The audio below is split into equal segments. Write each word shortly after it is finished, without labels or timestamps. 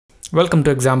Welcome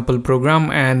to example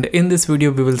program, and in this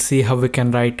video we will see how we can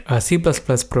write a C++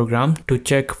 program to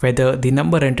check whether the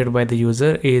number entered by the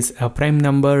user is a prime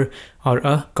number or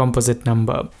a composite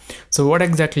number. So what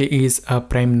exactly is a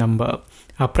prime number?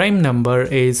 A prime number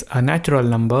is a natural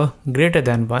number greater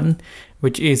than 1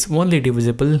 which is only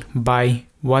divisible by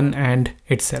 1 and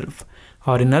itself.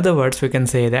 Or in other words, we can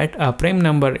say that a prime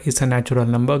number is a natural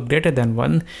number greater than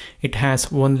 1. It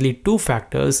has only two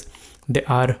factors. They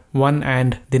are 1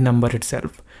 and the number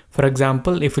itself. For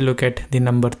example, if you look at the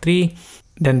number 3,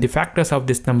 then the factors of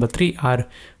this number 3 are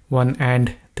 1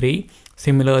 and 3.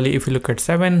 Similarly, if you look at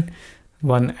 7,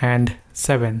 1 and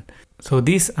 7. So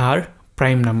these are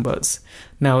prime numbers.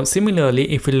 Now similarly,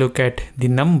 if you look at the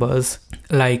numbers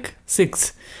like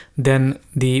 6, then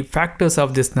the factors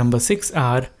of this number 6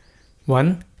 are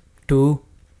 1, 2,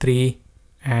 3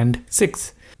 and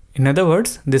 6. In other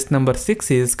words, this number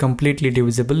 6 is completely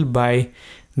divisible by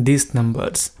these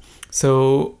numbers.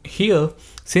 So here,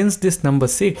 since this number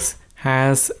 6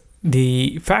 has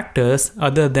the factors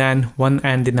other than 1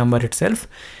 and the number itself,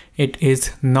 it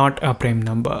is not a prime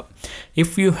number.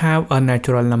 If you have a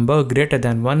natural number greater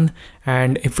than 1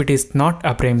 and if it is not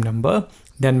a prime number,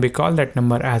 then we call that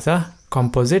number as a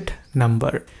composite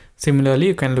number. Similarly,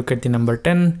 you can look at the number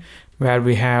 10 where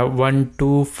we have 1,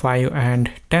 2, 5 and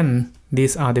 10.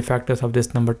 These are the factors of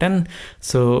this number 10.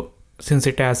 So since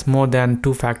it has more than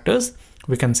two factors,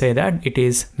 we can say that it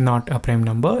is not a prime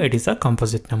number, it is a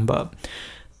composite number.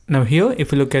 Now here,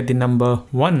 if you look at the number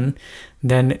 1,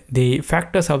 then the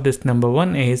factors of this number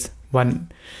 1 is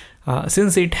 1.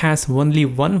 Since it has only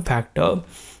one factor,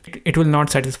 it will not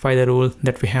satisfy the rule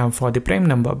that we have for the prime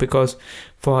number, because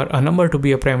for a number to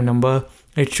be a prime number,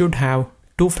 it should have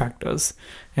two factors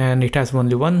and it has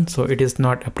only one, so it is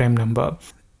not a prime number.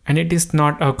 And it is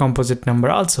not a composite number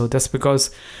also. That's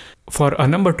because for a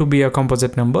number to be a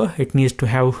composite number, it needs to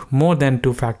have more than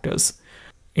two factors.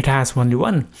 It has only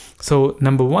one. So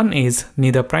number 1 is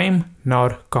neither prime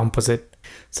nor composite.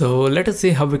 So let us see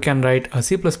how we can write a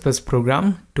C++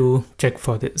 program to check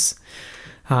for this.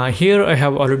 Here I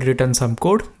have already written some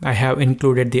code. I have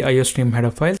included the IOStream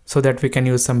header file so that we can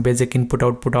use some basic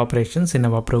input-output operations in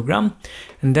our program.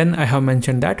 And then I have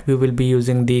mentioned that we will be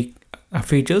using the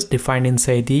features defined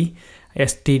inside the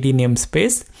std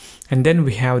namespace, and then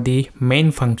we have the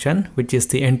main function, which is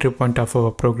the entry point of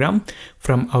our program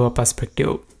from our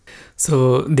perspective.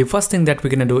 So the first thing that we're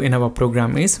going to do in our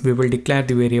program is we will declare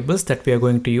the variables that we are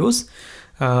going to use.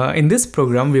 In this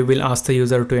program, we will ask the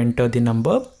user to enter the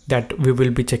number that we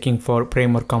will be checking for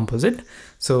prime or composite.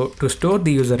 So to store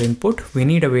the user input, we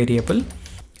need a variable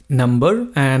number,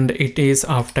 and it is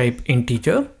of type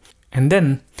integer. And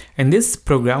then in this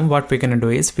program, what we're going to do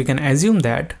is we can assume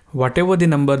that whatever the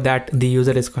number that the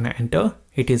user is going to enter,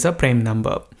 it is a prime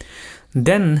number.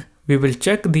 Then we will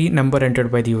check the number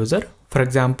entered by the user. For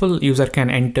example, user can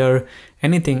enter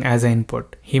anything as an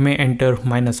input. He may enter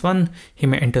 -1, he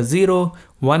may enter 0,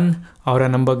 1 or a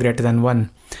number greater than 1.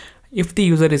 If the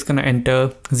user is going to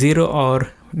enter 0 or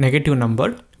negative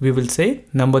number, we will say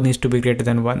number needs to be greater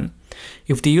than 1.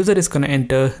 If the user is going to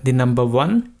enter the number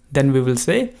 1, then we will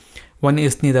say 1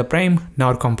 is neither prime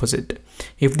nor composite.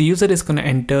 If the user is going to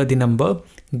enter the number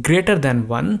greater than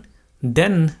 1,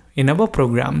 then in our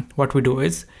program, what we do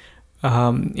is,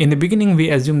 in the beginning, we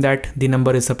assume that the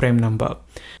number is a prime number.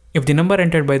 If the number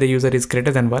entered by the user is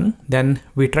greater than 1, then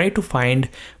we try to find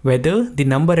whether the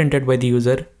number entered by the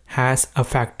user has a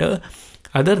factor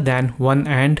other than 1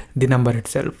 and the number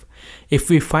itself. If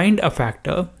we find a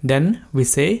factor, then we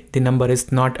say the number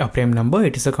is not a prime number,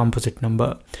 it is a composite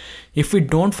number. If we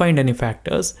don't find any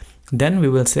factors, then we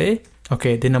will say,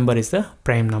 okay, the number is a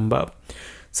prime number.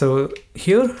 So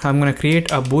here I'm going to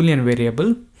create a Boolean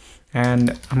variable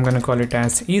and I'm going to call it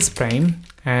as isPrime,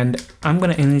 and I'm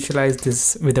going to initialize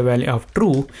this with a value of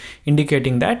true,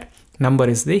 indicating that number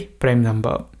is the prime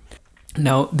number.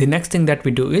 Now the next thing that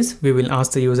we do is we will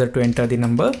ask the user to enter the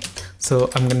number. So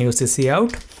I'm going to use the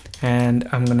cout and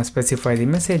I'm going to specify the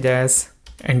message as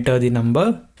enter the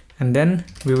number, and then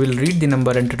we will read the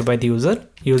number entered by the user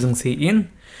using cin,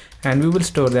 and we will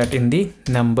store that in the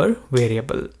number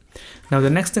variable. Now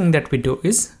the next thing that we do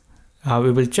is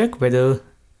we will check whether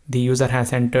the user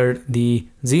has entered the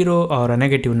 0 or a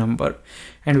negative number,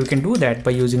 and we can do that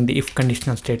by using the if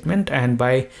conditional statement and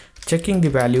by checking the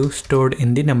value stored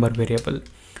in the number variable.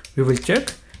 We will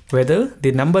check whether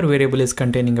the number variable is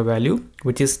containing a value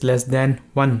which is less than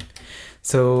 1.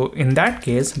 So in that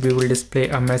case, we will display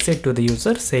a message to the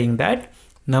user saying that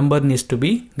number needs to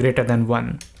be greater than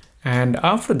 1. And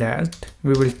after that,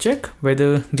 we will check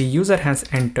whether the user has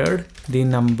entered the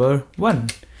number 1.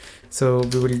 So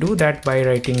we will do that by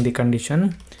writing the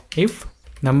condition if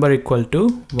number equal to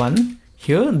 1.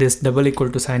 Here this double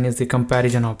equal to sign is the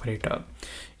comparison operator.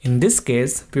 In this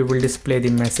case, we will display the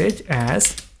message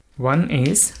as 1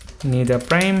 is neither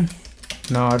prime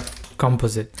nor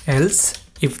composite. Else,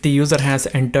 if the user has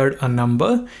entered a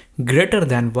number greater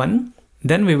than 1,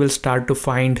 then we will start to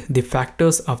find the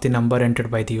factors of the number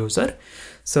entered by the user.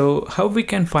 So how we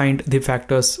can find the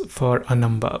factors for a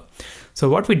number? So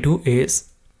what we do is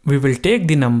we will take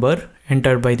the number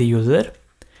entered by the user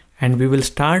and we will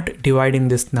start dividing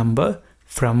this number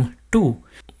from 2.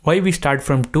 Why we start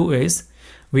from 2 is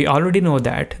we already know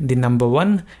that the number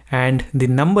 1 and the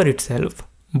number itself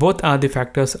both are the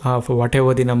factors of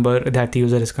whatever the number that the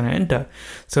user is going to enter.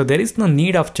 So there is no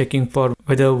need of checking for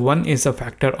whether 1 is a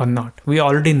factor or not. We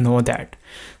already know that.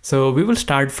 So we will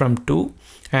start from 2,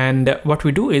 and what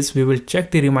we do is we will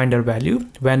check the remainder value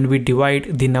when we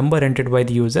divide the number entered by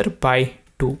the user by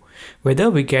 2, whether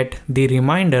we get the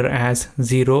remainder as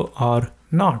 0 or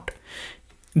not.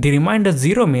 The remainder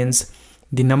 0 means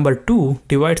the number 2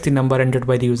 divides the number entered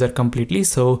by the user completely,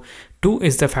 so 2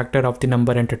 is the factor of the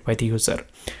number entered by the user.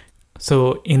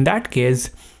 So in that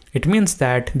case, it means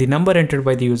that the number entered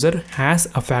by the user has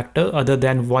a factor other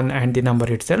than 1 and the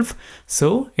number itself,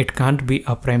 so it can't be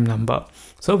a prime number.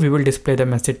 So we will display the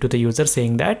message to the user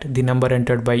saying that the number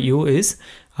entered by you is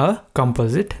a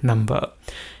composite number.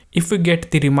 If we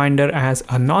get the remainder as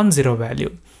a non-zero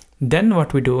value, then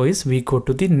what we do is we go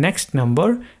to the next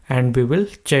number and we will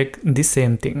check the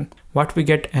same thing. What we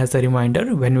get as a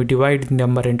remainder when we divide the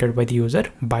number entered by the user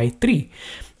by 3.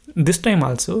 This time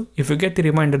also, if we get the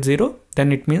remainder 0,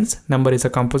 then it means number is a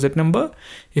composite number.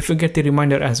 If we get the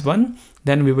remainder as 1,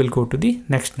 then we will go to the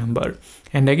next number.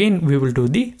 And again, we will do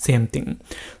the same thing.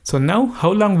 So now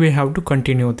how long we have to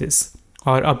continue this,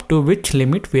 or up to which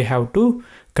limit we have to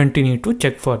continue to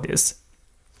check for this.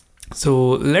 So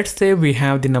let's say we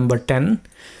have the number 10,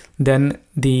 then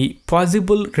the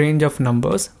possible range of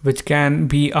numbers which can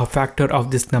be a factor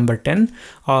of this number 10,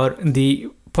 or the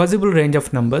possible range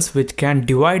of numbers which can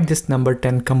divide this number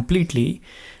 10 completely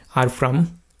are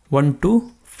from 1 to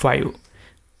 5.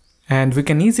 And we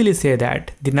can easily say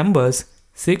that the numbers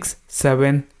 6,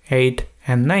 7, 8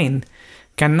 and 9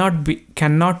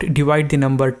 cannot divide the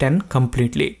number 10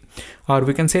 completely. Or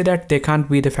we can say that they can't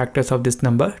be the factors of this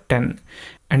number 10.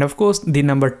 And of course, the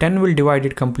number 10 will divide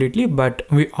it completely, but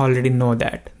we already know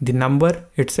that the number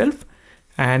itself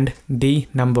and the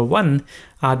number 1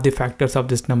 are the factors of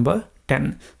this number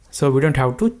 10. So we don't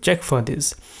have to check for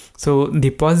this. So the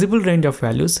possible range of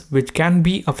values which can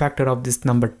be a factor of this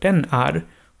number 10 are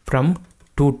from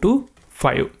 2 to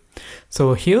 5.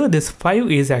 So here this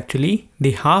 5 is actually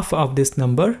the half of this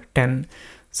number 10.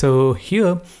 So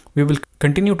here we will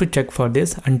continue to check for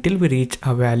this until we reach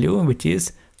a value which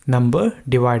is number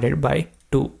divided by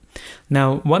 2.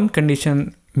 Now one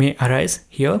condition may arise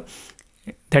here,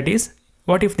 that is,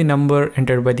 what if the number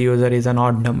entered by the user is an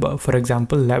odd number, for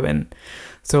example 11.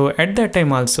 So at that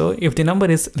time also, if the number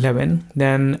is 11,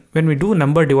 then when we do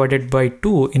number divided by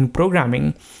 2 in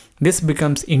programming, this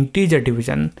becomes integer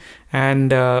division,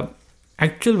 and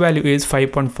actual value is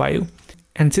 5.5,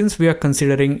 and since we are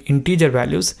considering integer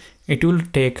values, it will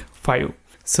take 5.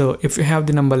 So if you have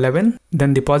the number 11,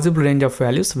 then the possible range of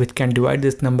values which can divide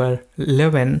this number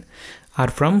 11 are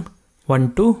from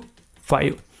 1 to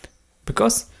 5,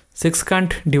 because 6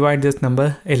 can't divide this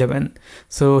number 11.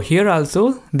 So here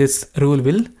also this rule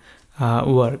will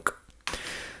work.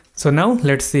 So now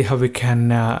let's see how we can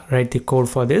write the code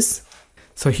for this.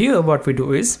 So here what we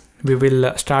do is we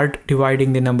will start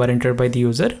dividing the number entered by the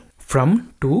user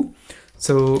from 2.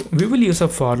 So we will use a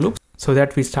for loop so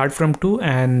that we start from 2,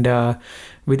 and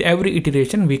with every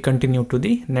iteration we continue to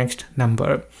the next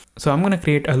number. So I'm going to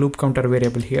create a loop counter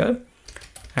variable here,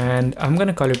 and I'm going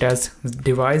to call it as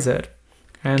divisor,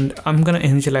 and I'm going to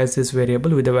initialize this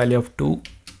variable with a value of 2.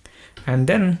 And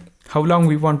then how long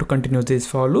we want to continue this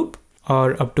for loop,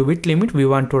 or up to which limit we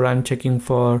want to run checking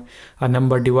for a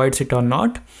number divides it or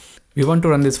not. We want to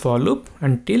run this for loop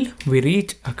until we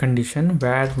reach a condition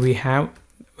where we have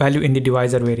value in the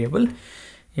divisor variable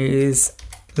is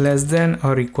less than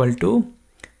or equal to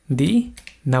the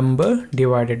number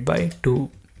divided by 2.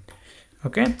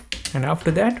 Okay, and after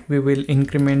that we will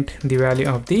increment the value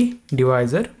of the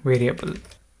divisor variable.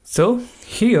 So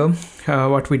here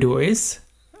what we do is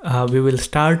we will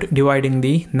start dividing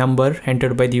the number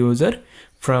entered by the user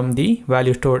from the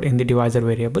value stored in the divisor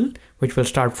variable, which will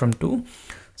start from 2.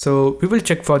 So we will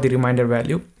check for the remainder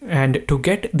value, and to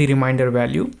get the remainder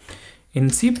value in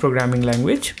C programming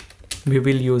language, we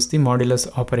will use the modulus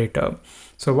operator.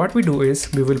 So what we do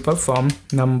is we will perform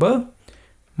number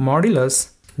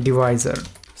modulus divisor.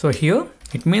 So here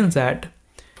it means that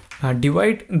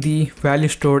divide the value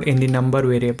stored in the number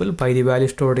variable by the value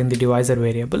stored in the divisor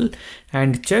variable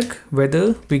and check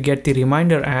whether we get the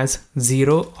remainder as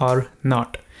 0 or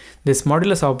not. This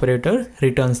modulus operator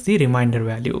returns the remainder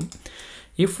value.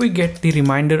 If we get the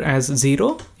remainder as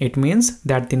 0, it means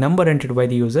that the number entered by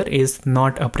the user is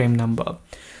not a prime number.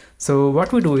 So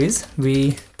what we do is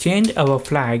we change our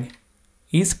flag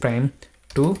is prime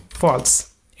to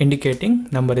false, indicating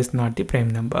number is not the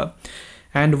prime number.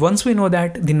 And once we know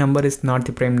that the number is not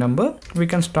the prime number, we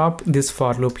can stop this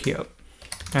for loop here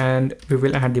and we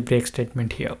will add the break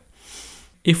statement here.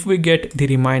 If we get the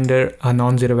remainder a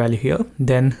non-zero value here,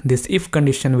 then this if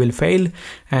condition will fail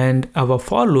and our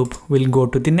for loop will go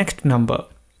to the next number,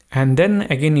 and then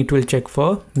again it will check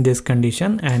for this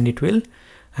condition and it will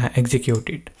execute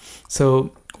it.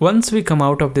 So once we come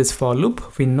out of this for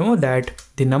loop, we know that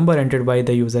the number entered by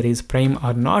the user is prime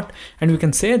or not, and we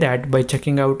can say that by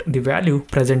checking out the value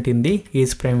present in the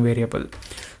isPrime variable.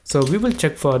 So we will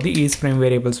check for the isPrime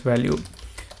variable's value.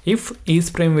 If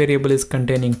isPrime variable is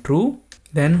containing true,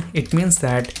 then it means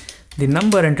that the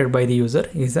number entered by the user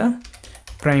is a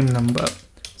prime number.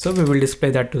 So we will display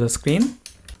that to the screen.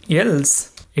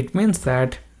 Else it means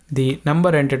that the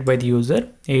number entered by the user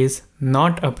is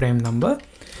not a prime number,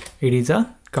 it is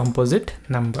a composite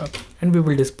number, and we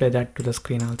will display that to the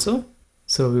screen also.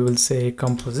 So we will say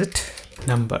composite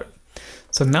number.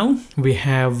 So now we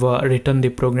have written the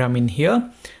program in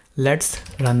here. Let's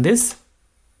run this.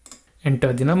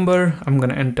 Enter the number. I'm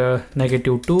gonna enter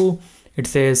 -2. It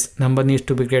says number needs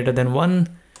to be greater than 1.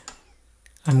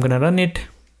 I'm gonna run it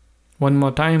one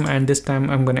more time, and this time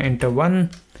I'm gonna enter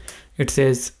 1. It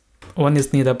says 1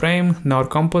 is neither prime nor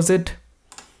composite.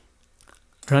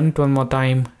 Run it one more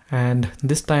time, and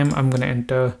this time I'm gonna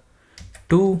enter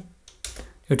 2.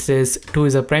 It says 2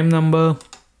 is a prime number.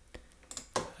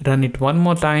 Run it one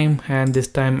more time, and this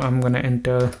time I'm gonna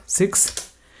enter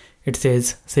 6. It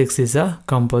says 6 is a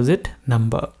composite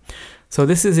number. So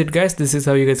this is it, guys. This is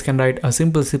how you guys can write a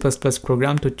simple C++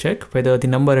 program to check whether the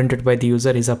number entered by the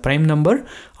user is a prime number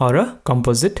or a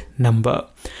composite number.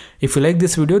 If you like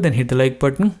this video, then hit the like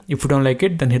button. If you don't like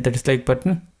it, then hit the dislike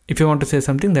button. If you want to say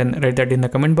something, then write that in the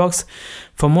comment box.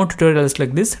 For more tutorials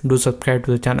like this, do subscribe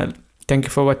to the channel. Thank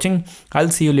you for watching. I'll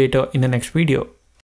see you later in the next video.